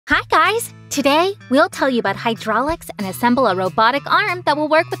Hi guys! Today, we'll tell you about hydraulics and assemble a robotic arm that will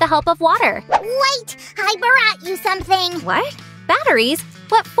work with the help of water. Wait! I brought you something! What? Batteries?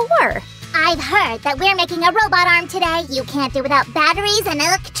 What for? I've heard that we're making a robot arm today. You can't do without batteries and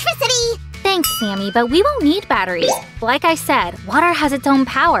electricity! Thanks, Sammy, but we won't need batteries. Like I said, water has its own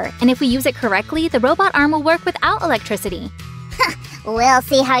power, and if we use it correctly, the robot arm will work without electricity. We'll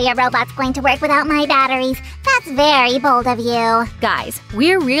see how your robot's going to work without my batteries. That's very bold of you. Guys,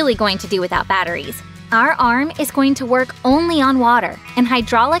 we're really going to do without batteries. Our arm is going to work only on water, and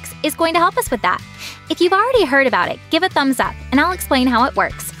hydraulics is going to help us with that. If you've already heard about it, give a thumbs up, and I'll explain how it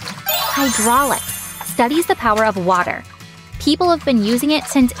works. Hydraulics studies the power of water. People have been using it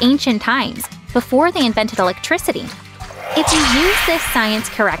since ancient times, before they invented electricity. If you use this science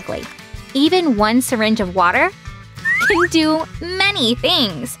correctly, even one syringe of water can do many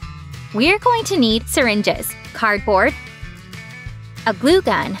things. We're going to need syringes, cardboard, a glue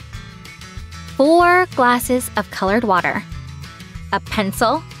gun, 4 glasses of colored water, a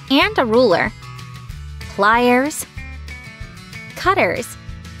pencil and a ruler, pliers, cutters,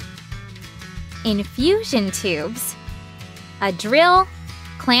 infusion tubes, a drill,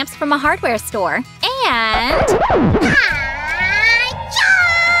 clamps from a hardware store, and…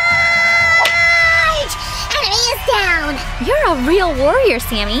 Down! You're a real warrior,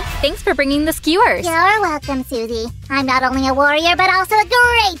 Sammy. Thanks for bringing the skewers. You're welcome, Susie. I'm not only a warrior, but also a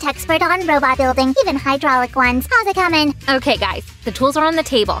great expert on robot building, even hydraulic ones. How's it coming? Okay, guys. The tools are on the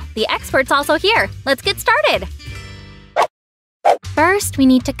table. The expert's also here. Let's get started. First, we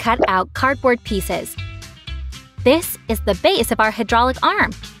need to cut out cardboard pieces. This is the base of our hydraulic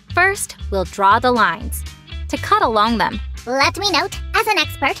arm. First, we'll draw the lines to cut along them. Let me note, as an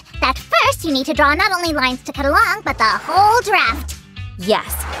expert, that first you need to draw not only lines to cut along, but the whole draft.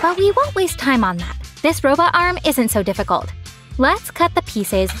 Yes, but we won't waste time on that. This robot arm isn't so difficult. Let's cut the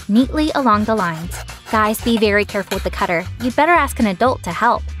pieces neatly along the lines. Guys, be very careful with the cutter. You'd better ask an adult to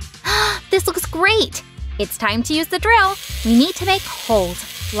help. This looks great! It's time to use the drill. We need to make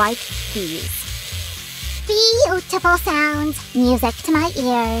holes like these. Beautiful sounds. Music to my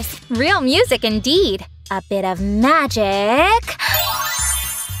ears. Real music indeed. A bit of magic.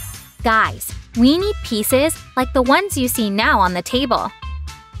 Guys, we need pieces like the ones you see now on the table.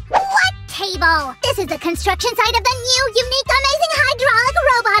 What table? This is the construction site of the new, unique, amazing hydraulic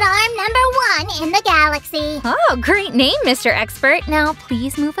robot arm #1 in the galaxy. Oh, great name, Mr. Expert. Now,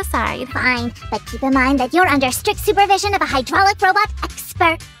 please move aside. Fine, but keep in mind that you're under strict supervision of a hydraulic robot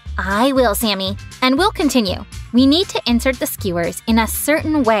expert. I will, Sammy. And we'll continue. We need to insert the skewers in a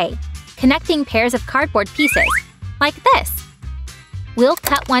certain way, connecting pairs of cardboard pieces, like this. We'll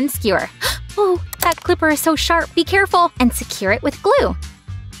cut one skewer. Oh, that clipper is so sharp, be careful, and secure it with glue.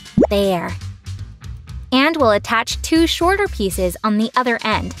 There. And we'll attach 2 shorter pieces on the other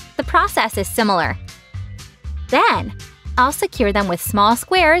end. The process is similar. Then, I'll secure them with small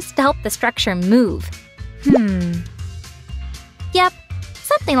squares to help the structure move. Yep,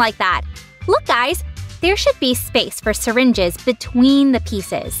 something like that. Look, guys, there should be space for syringes between the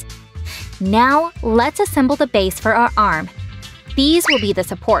pieces. Now, let's assemble the base for our arm. These will be the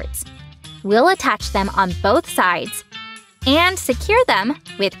supports. We'll attach them on both sides and secure them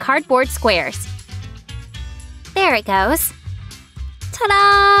with cardboard squares. There it goes.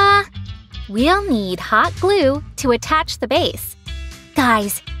 Ta-da! We'll need hot glue to attach the base.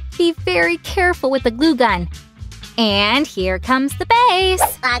 Guys, be very careful with the glue gun. And here comes the base.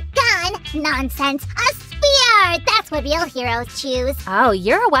 A gun? Nonsense. A spear! That's what real heroes choose. Oh,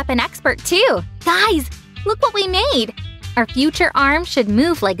 you're a weapon expert too. Guys, look what we made. Our future arm should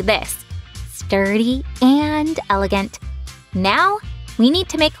move like this. Sturdy and elegant. Now, we need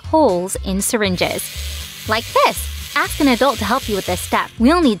to make holes in syringes. Like this. Ask an adult to help you with this step.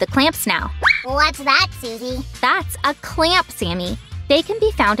 We'll need the clamps now. What's that, Susie? That's a clamp, Sammy. They can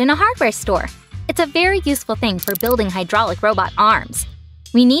be found in a hardware store. It's a very useful thing for building hydraulic robot arms.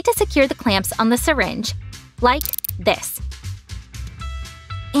 We need to secure the clamps on the syringe, like this.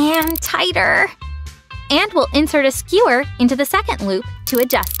 And tighter. And we'll insert a skewer into the second loop to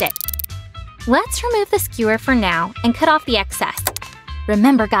adjust it. Let's remove the skewer for now and cut off the excess.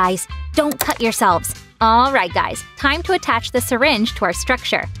 Remember, guys, don't cut yourselves. All right, guys, time to attach the syringe to our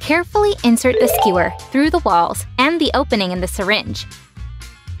structure. Carefully insert the skewer through the walls and the opening in the syringe.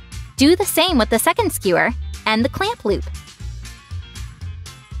 Do the same with the second skewer and the clamp loop.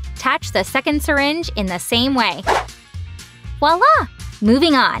 Attach the second syringe in the same way. Voila!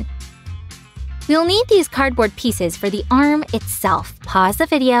 Moving on. We'll need these cardboard pieces for the arm itself. Pause the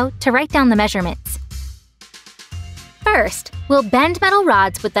video to write down the measurements. First, we'll bend metal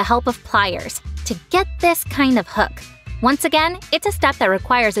rods with the help of pliers to get this kind of hook. Once again, it's a step that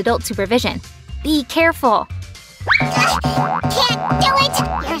requires adult supervision. Be careful. Can't do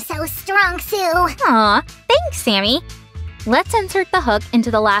it! You're so strong, Sue. Aw, thanks, Sammy. Let's insert the hook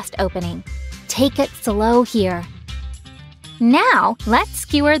into the last opening. Take it slow here. Now, let's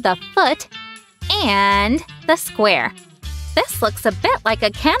skewer the foot and the square. This looks a bit like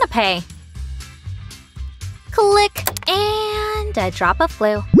a canapé. Click, and a drop of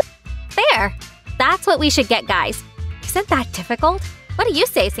glue. There! That's what we should get, guys. Isn't that difficult? What do you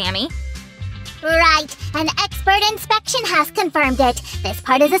say, Sammy? Right. An expert inspection has confirmed it. This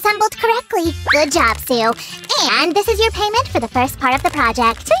part is assembled correctly. Good job, Sue. And this is your payment for the first part of the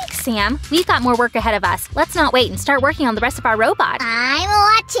project. Thanks, Sam. We've got more work ahead of us. Let's not wait and start working on the rest of our robot. I'm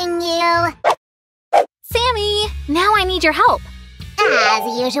watching you. Sammy, now I need your help.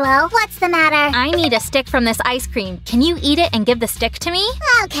 As usual. What's the matter? I need a stick from this ice cream. Can you eat it and give the stick to me?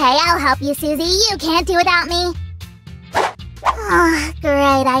 Okay, I'll help you, Susie. You can't do without me. Oh,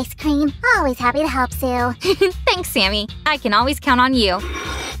 great ice cream. Always happy to help, Sue. Thanks, Sammy. I can always count on you.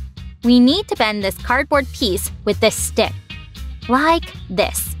 We need to bend this cardboard piece with this stick. Like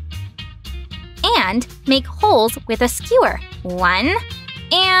this. And make holes with a skewer. 1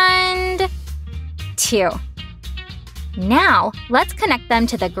 and 2. Now, let's connect them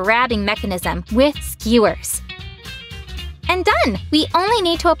to the grabbing mechanism with skewers. And done! We only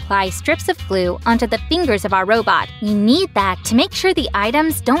need to apply strips of glue onto the fingers of our robot. We need that to make sure the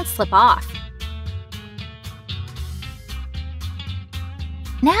items don't slip off.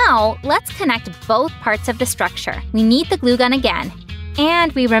 Now, let's connect both parts of the structure. We need the glue gun again.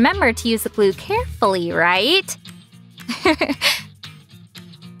 And we remember to use the glue carefully, right?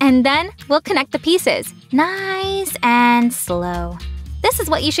 And then we'll connect the pieces. Nice and slow. This is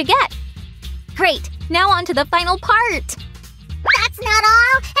what you should get. Great! Now on to the final part! That's not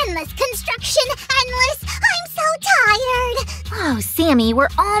all! Endless construction! Endless! I'm so tired! Oh, Sammy, we're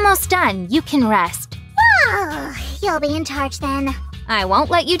almost done. You can rest. Oh, you'll be in charge then. I won't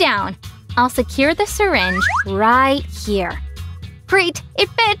let you down. I'll secure the syringe right here. Great! It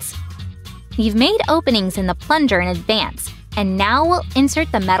fits! We've made openings in the plunger in advance, and now we'll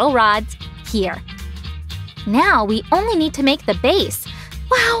insert the metal rods here. Now we only need to make the base.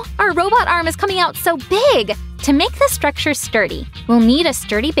 Wow, our robot arm is coming out so big! To make the structure sturdy, we'll need a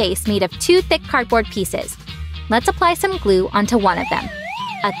sturdy base made of 2 thick cardboard pieces. Let's apply some glue onto one of them.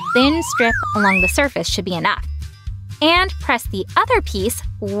 A thin strip along the surface should be enough. And press the other piece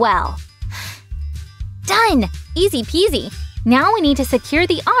well. Done! Easy peasy. Now we need to secure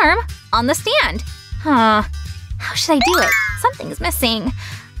the arm on the stand. How should I do it? Something's missing.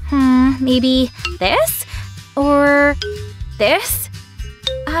 Maybe this? Or this?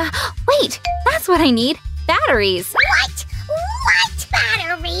 Wait, that's what I need. Batteries. What? What?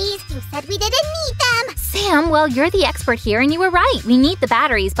 Batteries? You said we didn't need them. Sam, well, you're the expert here and you were right. We need the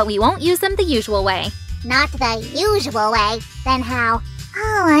batteries, but we won't use them the usual way. Not the usual way. Then how?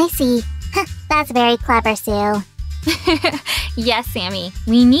 Oh, I see. That's very clever, Sue. Yes, Sammy.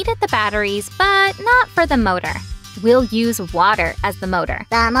 We needed the batteries, but not for the motor. We'll use water as the motor.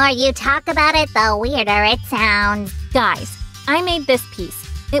 The more you talk about it, the weirder it sounds. Guys, I made this piece.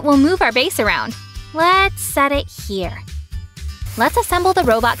 It will move our base around. Let's set it here. Let's assemble the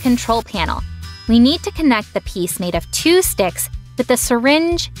robot control panel. We need to connect the piece made of 2 sticks with the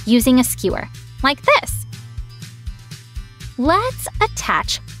syringe using a skewer, like this. Let's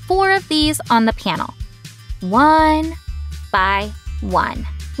attach 4 of these on the panel, 1 by 1.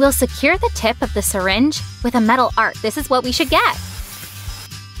 We'll secure the tip of the syringe with a metal arc. This is what we should get.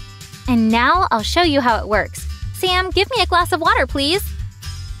 And now I'll show you how it works. Sam, give me a glass of water, please.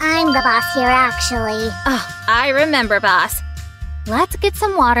 I'm the boss here, actually. Oh, I remember, boss. Let's get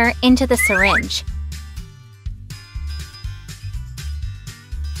some water into the syringe.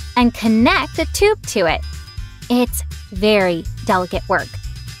 And connect a tube to it. It's very delicate work.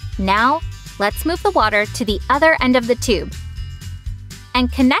 Now, let's move the water to the other end of the tube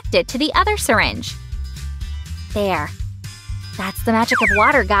and connect it to the other syringe. There. That's the magic of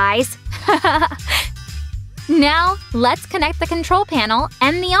water, guys. Now, let's connect the control panel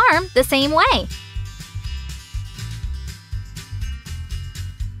and the arm the same way.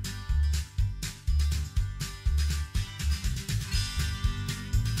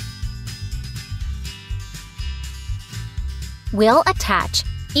 We'll attach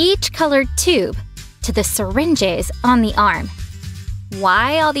each colored tube to the syringes on the arm.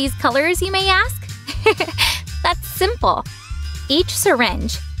 Why all these colors, you may ask? That's simple. Each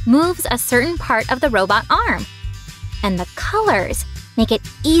syringe moves a certain part of the robot arm, and the colors make it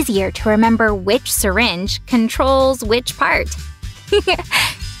easier to remember which syringe controls which part.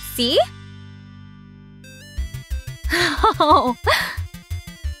 See? Oh.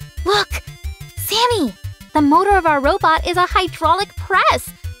 Look! Sammy! The motor of our robot is a hydraulic press!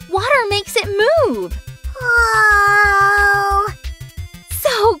 Water makes it move! Oh!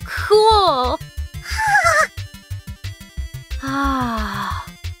 So cool! Ah.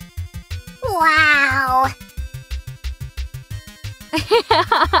 Wow!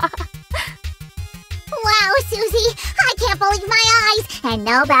 Wow, Susie! I can't believe my eyes! And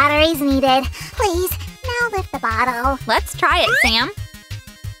no batteries needed. Please, now lift the bottle. Let's try it, Sam.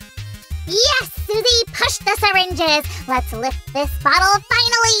 Yes, Susie! Push the syringes! Let's lift this bottle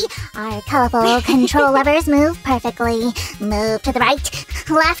finally! Our colorful control levers move perfectly. Move to the right,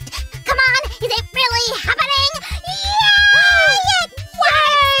 left. Come on! Is it really happening? Yay! It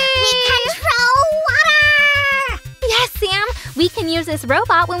works! We control water! Yes, Sam! We can use this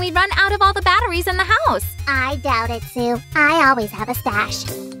robot when we run out of all the batteries in the house. I doubt it, Sue. I always have a stash.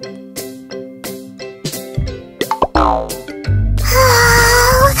 Oh,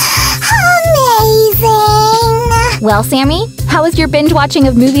 amazing! Well, Sammy, how was your binge watching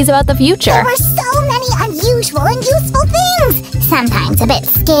of movies about the future? There were so many unusual and useful things. Sometimes a bit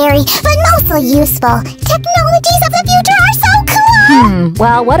scary, but mostly useful. Technologies of the future are so cool!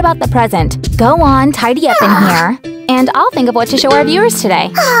 Well, what about the present? Go on, tidy up in here. And I'll think of what to show our viewers today.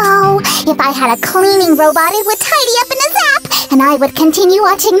 Oh, if I had a cleaning robot, it would tidy up in a zap, and I would continue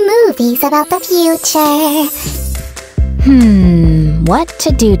watching movies about the future. What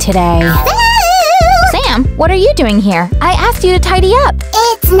to do today? Sam, what are you doing here? I asked you to tidy up.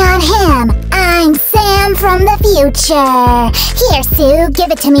 It's not him. I'm Sam from the future. Here, Sue,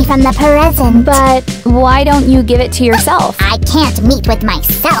 give it to me from the present. But why don't you give it to yourself? I can't meet with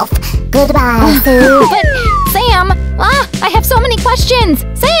myself. Goodbye, Sue. But, Sam! I have so many questions!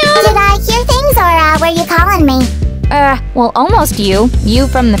 Sam! Did I hear things, or were you calling me? Well, almost you. You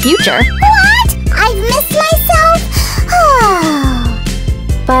from the future. What? I've missed myself? Oh.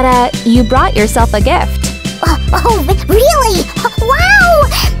 But, you brought yourself a gift. Oh, really? Wow!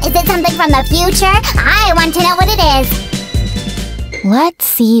 Is it something from the future? I want to know what it is. Let's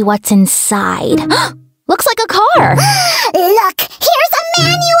see what's inside. Looks like a car! Look, here's a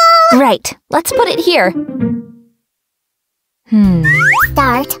manual! Right, let's put it here.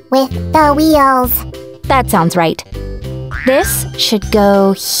 Start with the wheels. That sounds right. This should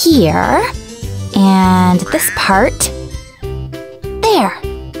go here. And this part. There.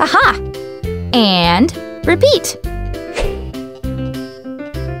 Aha! And repeat.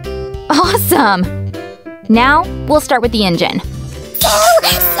 Awesome! Now, we'll start with the engine.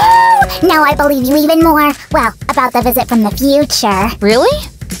 Sue! Now I believe you even more. Well, about the visit from the future. Really?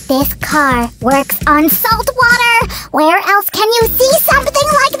 This car works on salt water. Where else can you see something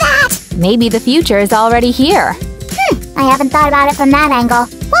like that? Maybe the future is already here. I haven't thought about it from that angle.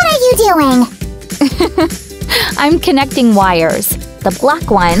 What are you doing? I'm connecting wires. The black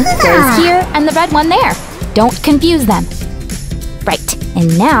one goes here and the red one there. Don't confuse them. Right,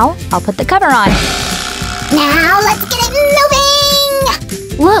 and now I'll put the cover on. Now let's get it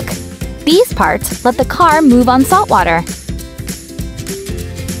moving! Look, these parts let the car move on salt water.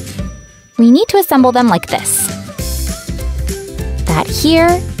 We need to assemble them like this. That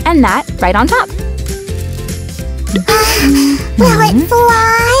here and that right on top. Will it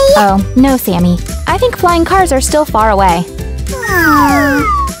fly? Oh, no, Sammy. I think flying cars are still far away.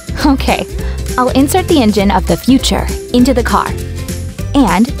 Okay, I'll insert the engine of the future into the car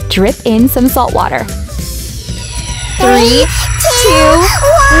and drip in some salt water. 3, 2, 1,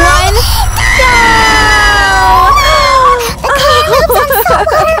 go! The car moves on salt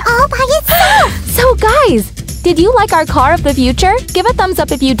water all by itself! So guys, did you like our car of the future? Give a thumbs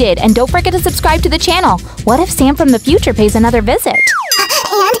up if you did, and don't forget to subscribe to the channel. What if Sam from the future pays another visit?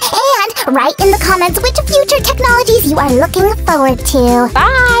 And write in the comments which future technologies you are looking forward to.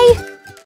 Bye!